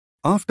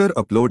After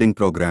uploading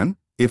program,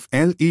 if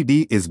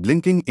LED is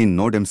blinking in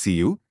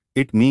NodeMCU,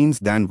 it means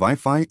then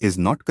Wi-Fi is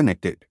not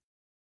connected.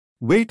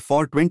 Wait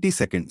for 20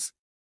 seconds.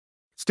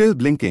 Still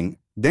blinking,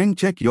 then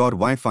check your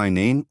Wi-Fi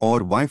name or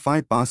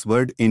Wi-Fi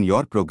password in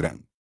your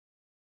program.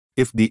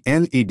 If the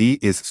LED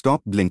is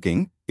stopped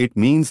blinking, it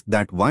means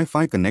that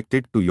Wi-Fi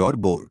connected to your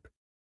board.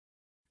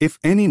 If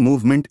any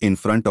movement in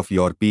front of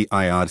your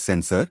PIR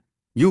sensor,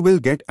 you will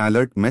get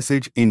alert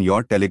message in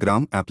your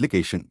Telegram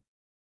application.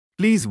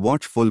 Please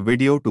watch full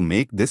video to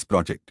make this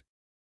project.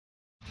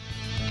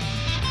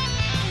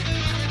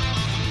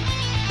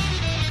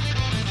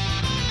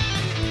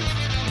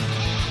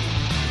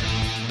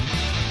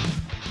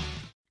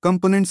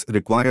 Components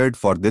required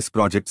for this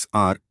projects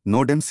are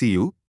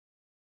NodeMCU,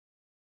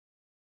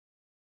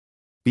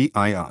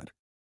 PIR,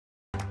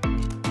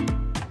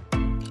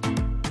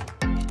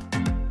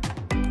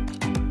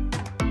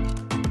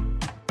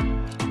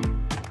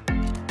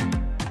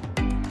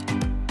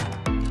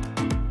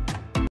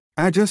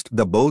 adjust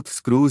the both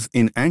screws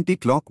in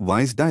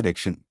anti-clockwise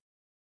direction.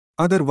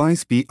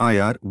 Otherwise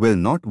PIR will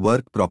not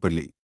work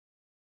properly.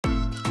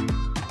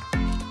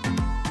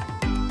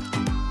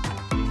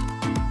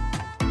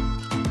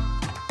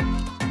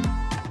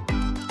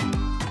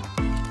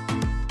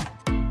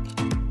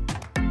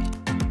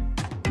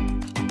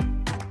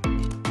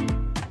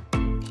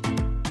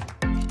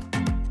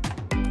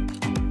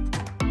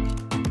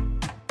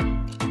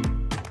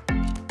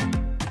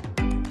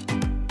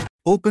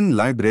 Open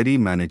Library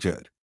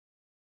Manager.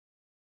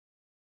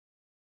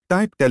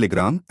 Type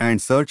Telegram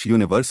and search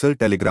Universal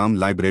Telegram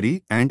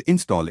Library and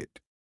install it.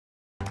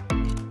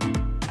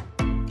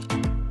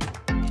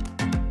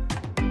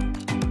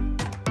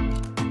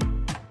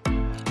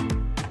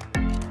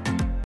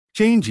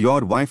 Change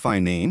your Wi-Fi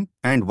name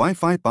and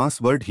Wi-Fi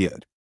password here.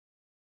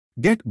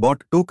 Get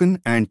bot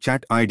token and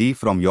chat ID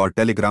from your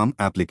Telegram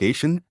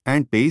application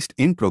and paste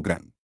in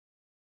program.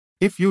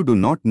 If you do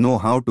not know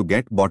how to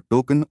get bot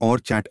token or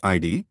chat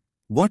ID,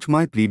 watch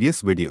my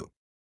previous video.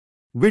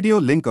 Video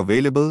link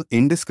available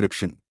in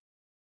description.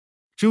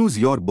 Choose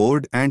your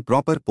board and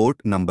proper port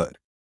number.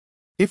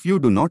 If you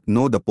do not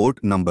know the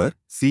port number,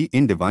 see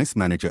in Device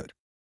Manager.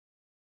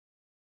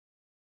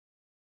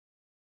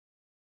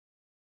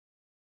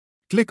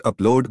 Click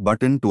Upload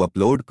button to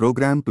upload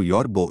program to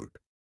your board.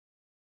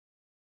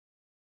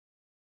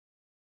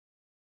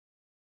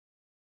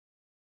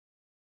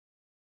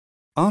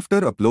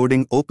 After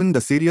uploading, open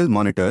the serial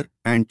monitor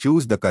and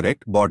choose the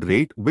correct baud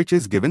rate which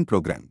is given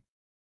program.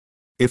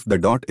 If the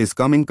dot is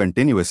coming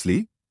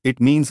continuously,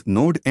 it means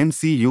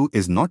NodeMCU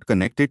is not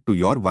connected to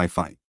your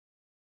Wi-Fi.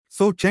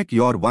 So check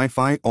your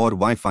Wi-Fi or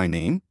Wi-Fi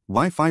name,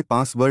 Wi-Fi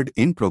password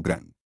in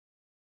program.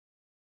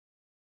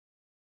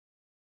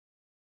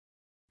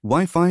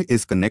 Wi-Fi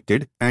is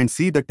connected and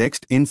see the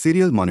text in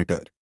serial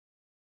monitor.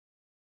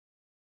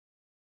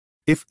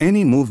 If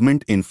any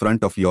movement in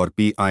front of your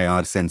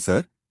PIR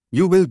sensor,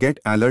 you will get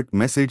alert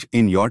message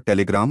in your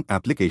Telegram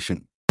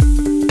application.